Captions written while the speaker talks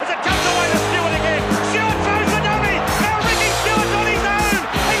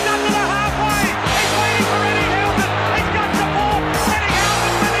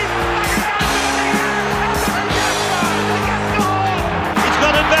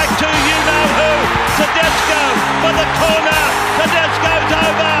Tedesco for the corner. Tedesco's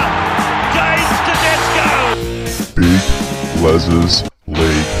over. James Tedesco. Big Les's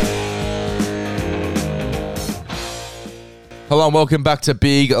League. Hello and welcome back to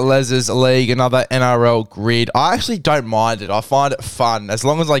Big Les's League, another NRL grid. I actually don't mind it. I find it fun. As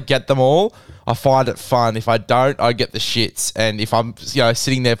long as I get them all, I find it fun. If I don't, I get the shits. And if I'm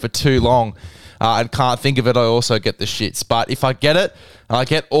sitting there for too long and can't think of it, I also get the shits. But if I get it, and I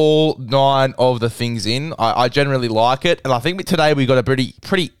get all 9 of the things in, I generally like it. And I think today we got a pretty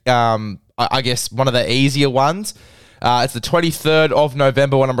I guess, one of the easier ones. It's the 23rd of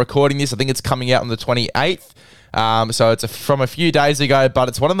November when I'm recording this. I think it's coming out on the 28th. So it's from a few days ago, but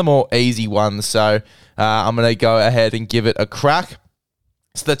it's one of the more easy ones. So I'm going to go ahead and give it a crack.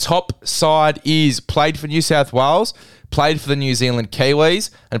 So the top side is played for New South Wales, played for the New Zealand Kiwis,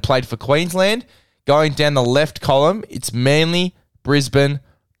 and played for Queensland. Going down the left column, it's Manly, Brisbane,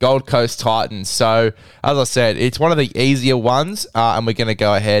 Gold Coast Titans. So, as I said, it's one of the easier ones, and we're going to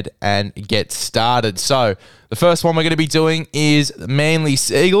go ahead and get started. So, the first one we're going to be doing is Manly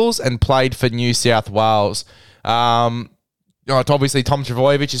Seagulls and played for New South Wales. Obviously, Tom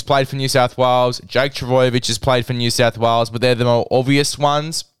Trbojevic has played for New South Wales. Jake Trbojevic has played for New South Wales, but they're the more obvious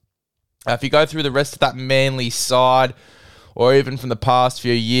ones. If you go through the rest of that Manly side, or even from the past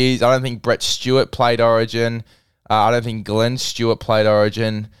few years, I don't think Brett Stewart played Origin. I don't think Glenn Stewart played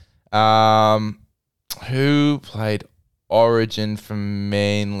Origin. Who played Origin from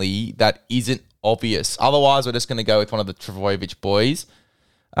Manly that isn't obvious? Otherwise, we're just going to go with one of the Trbojevic boys.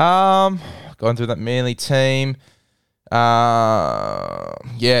 Going through that Manly team. I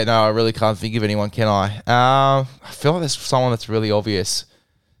really can't think of anyone, can I? I feel like there's someone that's really obvious.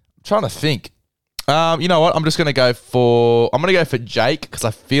 I'm trying to think. You know what? I'm going to go for Jake, because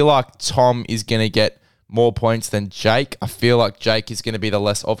I feel like Tom is going to get more points than Jake. I feel like Jake is going to be the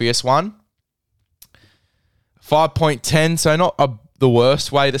less obvious one. 5.10, so not the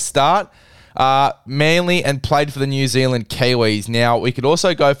worst way to start. Manly and played for the New Zealand Kiwis. Now, we could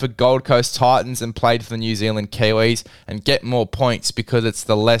also go for Gold Coast Titans and played for the New Zealand Kiwis and get more points because it's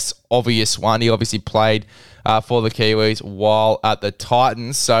the less obvious one. He obviously played for the Kiwis while at the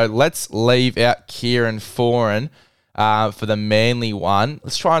Titans. So let's leave out Kieran Foran for the Manly one.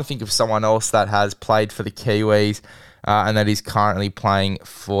 Let's try and think of someone else that has played for the Kiwis and that is currently playing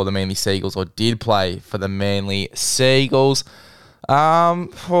for the Manly Seagulls or did play for the Manly Seagulls.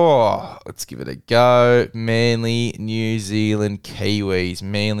 Let's give it a go. Manly, New Zealand Kiwis.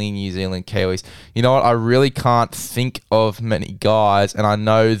 Manly, New Zealand Kiwis. You know what? I really can't think of many guys, and I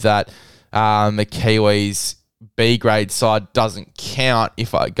know that the Kiwis B grade side doesn't count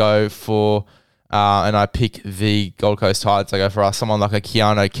if I go for and I pick the Gold Coast Titans. I go for someone like a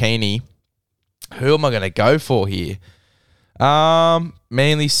Keanu Keeney. Who am I going to go for here?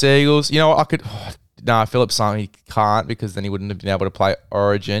 Manly Seagulls. You know what? I could... No, Philip Sung, he can't because then he wouldn't have been able to play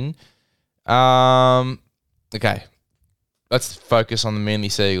Origin. Okay. Let's focus on the Manly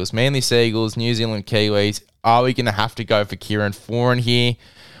Seagulls. Manly Seagulls, New Zealand Kiwis. Are we going to have to go for Kieran Foran here?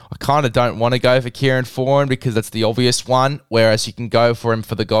 I kind of don't want to go for Kieran Foran because that's the obvious one, whereas you can go for him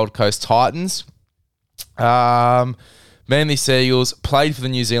for the Gold Coast Titans. Manly Seagulls, played for the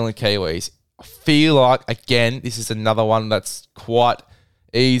New Zealand Kiwis. I feel like, again, this is another one that's quite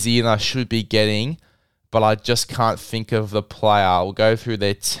easy and I should be getting, but I just can't think of the player. We'll go through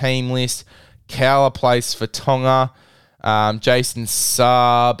their team list. Cowler plays for Tonga. Jason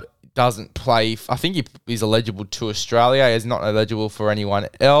Saab doesn't play. I think he's eligible to Australia. He's not eligible for anyone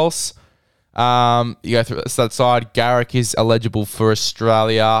else. You go through that side. Garrick is eligible for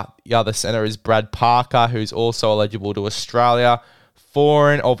Australia. The other centre is Brad Parker, who's also eligible to Australia.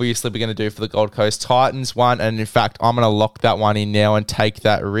 Foran, obviously, we're going to do for the Gold Coast Titans one. And in fact, I'm going to lock that one in now and take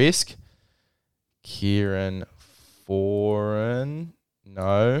that risk. Kieran Foran.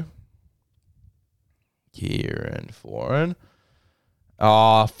 No. Kieran Foran.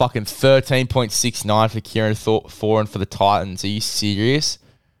 Oh, fucking 13.69 for Kieran Foran for the Titans. Are you serious?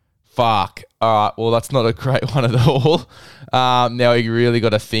 Fuck. All right, well, that's not a great one at all. Now you really got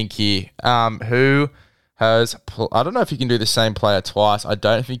to think here. Who has... I don't know if you can do the same player twice. I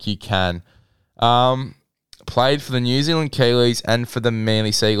don't think you can. Played for the New Zealand Kiwis and for the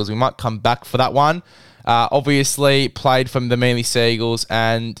Manly Seagulls. We might come back for that one. Obviously, played from the Manly Seagulls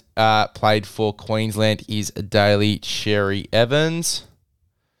and played for Queensland is Daly Cherry Evans.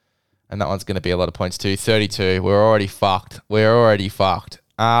 And that one's going to be a lot of points too. 32. We're already fucked.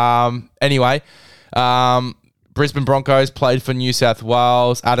 Anyway, Brisbane Broncos played for New South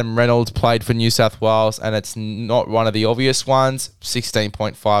Wales. Adam Reynolds played for New South Wales, and it's not one of the obvious ones.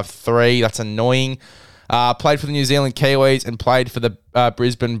 16.53. That's annoying. Played for the New Zealand Kiwis and played for the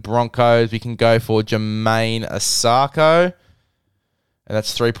Brisbane Broncos. We can go for Jermaine Asako. And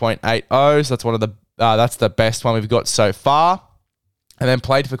that's 3.80. So that's that's the best one we've got so far. And then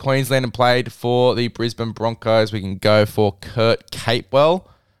played for Queensland and played for the Brisbane Broncos. We can go for Kurt Capewell.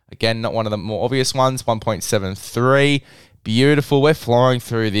 Again, not one of the more obvious ones. 1.73. Beautiful. We're flying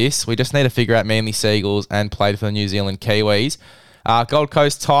through this. We just need to figure out Manly Seagulls and played for the New Zealand Kiwis. Gold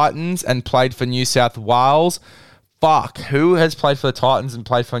Coast Titans and played for New South Wales. Fuck. Who has played for the Titans and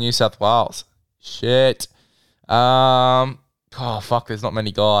played for New South Wales? Shit. Oh, fuck. There's not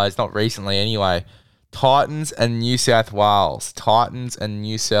many guys. Not recently anyway. Titans and New South Wales. Titans and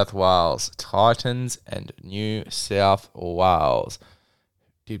New South Wales. Titans and New South Wales.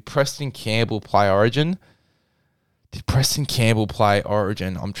 Did Preston Campbell play Origin? I'm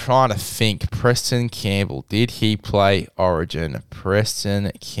trying to think. Preston Campbell, did he play Origin? I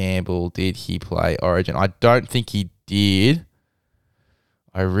don't think he did.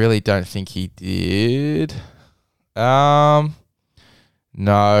 I really don't think he did. No,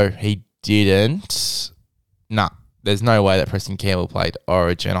 he didn't. Nah, there's no way that Preston Campbell played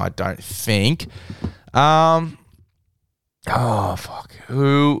Origin, I don't think. Oh, fuck.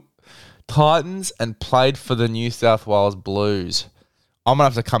 Who? Titans and played for the New South Wales Blues. I'm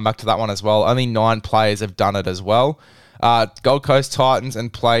going to have to come back to that one as well. Only 9 players have done it as well. Gold Coast Titans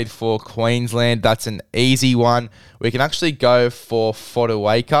and played for Queensland. That's an easy one. We can actually go for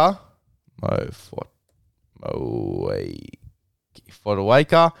Fotuaika.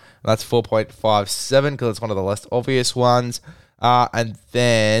 Fotuaika. That's 4.57 because it's one of the less obvious ones. And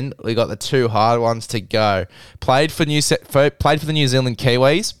then we got the 2 hard ones to go. Played for the New Zealand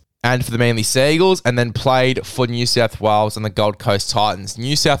Kiwis and for the Manly Seagulls, and then played for New South Wales and the Gold Coast Titans.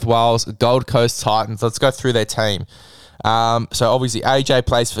 New South Wales, Gold Coast Titans. Let's go through their team. So obviously AJ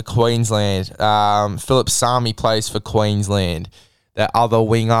plays for Queensland. Philip Sami plays for Queensland. The other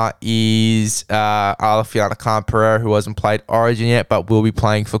winger is Alafiana Khan-Pereira, who hasn't played Origin yet, but will be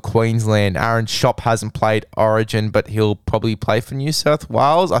playing for Queensland. Aaron Schopp hasn't played Origin, but he'll probably play for New South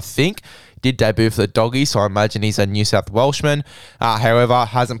Wales, I think. Did debut for the Doggies, so I imagine he's a New South Welshman. However,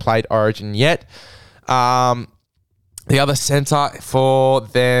 hasn't played Origin yet. The other centre for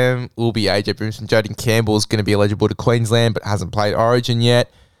them will be AJ Brimson. Jaden Campbell is going to be eligible to Queensland, but hasn't played Origin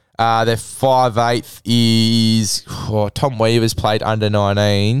yet. Their 5'8" is... Tom Weaver's played under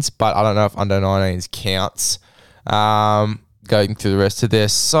 19s, but I don't know if under 19s counts. Going through the rest of their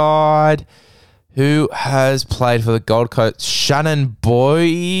side. Who has played for the Gold Coast? Shannon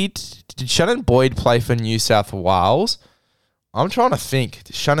Boyd. Did Shannon Boyd play for New South Wales? I'm trying to think.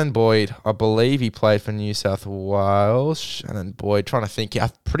 Shannon Boyd, I believe he played for New South Wales. Shannon Boyd, trying to think.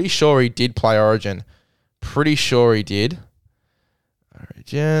 I'm pretty sure he did play Origin. Pretty sure he did.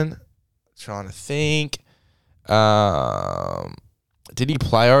 Origin. Trying to think. Did he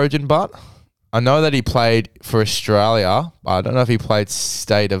play Origin, but? I know that he played for Australia, but I don't know if he played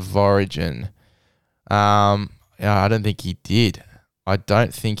State of Origin. I don't think he did. He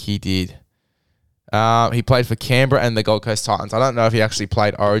played for Canberra and the Gold Coast Titans. I don't know if he actually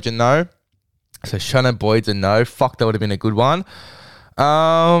played Origin, though. So Shannon Boyd's a no. Fuck, that would have been a good one.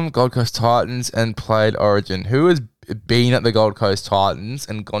 Gold Coast Titans and played Origin. Who has been at the Gold Coast Titans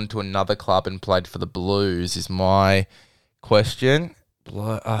and gone to another club and played for the Blues is my question.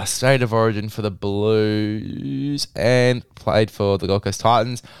 State of Origin for the Blues and played for the Gold Coast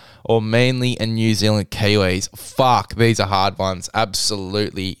Titans, or mainly in New Zealand Kiwis. Fuck, these are hard ones.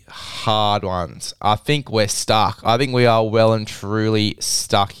 Absolutely hard ones. I think we're stuck. I think we are well and truly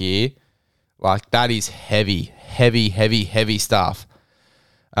stuck here. Like, that is heavy stuff.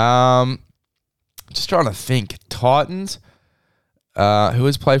 Just trying to think. Titans. Who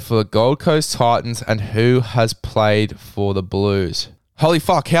has played for the Gold Coast Titans and who has played for the Blues? Holy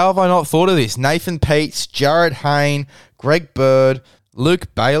fuck, how have I not thought of this? Nathan Peets, Jared Hayne, Greg Bird,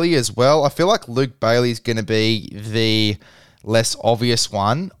 Luke Bailey as well. I feel like Luke Bailey is going to be the less obvious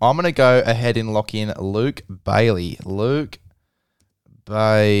one. I'm going to go ahead and lock in Luke Bailey. Luke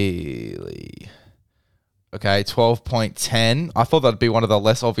Bailey. Okay, 12.10. I thought that'd be one of the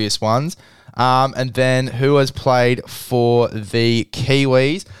less obvious ones. And then who has played for the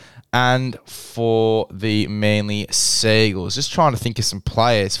Kiwis and for the Manly Seagulls? Just trying to think of some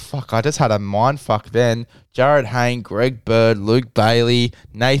players. Fuck, I just had a mind fuck then. Jared Hayne, Greg Bird, Luke Bailey,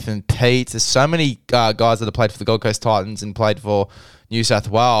 Nathan Peets. There's so many guys that have played for the Gold Coast Titans and played for New South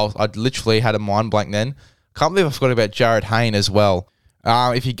Wales. I literally had a mind blank then. Can't believe I forgot about Jared Hayne as well.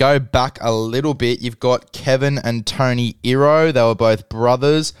 If you go back a little bit, you've got Kevin and Tony Iro. They were both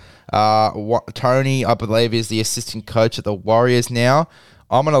brothers. Tony, I believe, is the assistant coach at the Warriors now.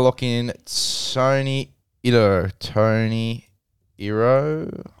 I'm going to lock in Tony Tony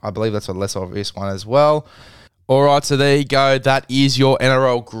Iro. I believe that's a less obvious one as well. All right, so there you go. That is your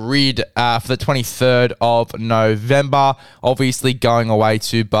NRL grid for the 23rd of November. Obviously going away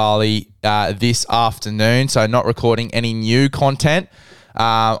to Bali this afternoon, so not recording any new content.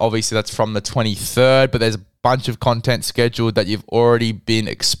 Obviously, that's from the 23rd, but there's a bunch of content scheduled that you've already been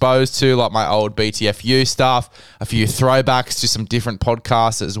exposed to, like my old BTFU stuff, a few throwbacks to some different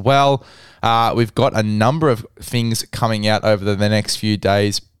podcasts as well. We've got a number of things coming out over the next few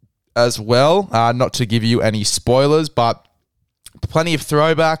days as well. Not to give you any spoilers, but plenty of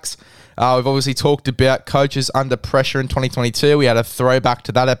throwbacks. We've obviously talked about coaches under pressure in 2022. We had a throwback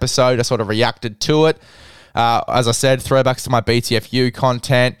to that episode. I sort of reacted to it. As I said, throwbacks to my BTFU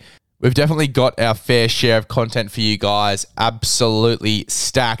content. We've definitely got our fair share of content for you guys, absolutely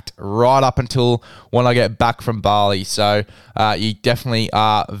stacked right up until when I get back from Bali. So you definitely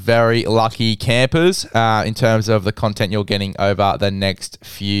are very lucky campers in terms of the content you're getting over the next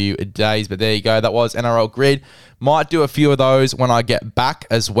few days. But there you go. That was NRL Grid. Might do a few of those when I get back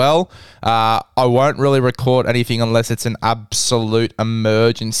as well. I won't really record anything unless it's an absolute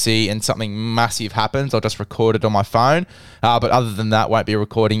emergency and something massive happens. I'll just record it on my phone. But other than that, won't be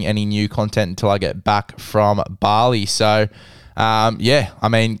recording any new content until I get back from Bali. So,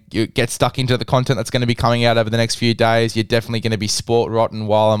 you get stuck into the content that's going to be coming out over the next few days. You're definitely going to be sport rotten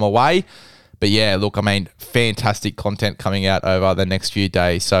while I'm away. But yeah, look, fantastic content coming out over the next few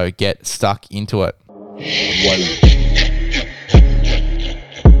days. So get stuck into it.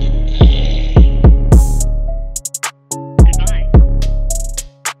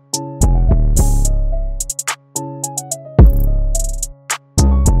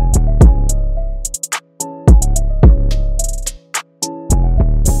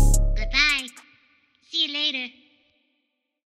 Goodbye. See you later.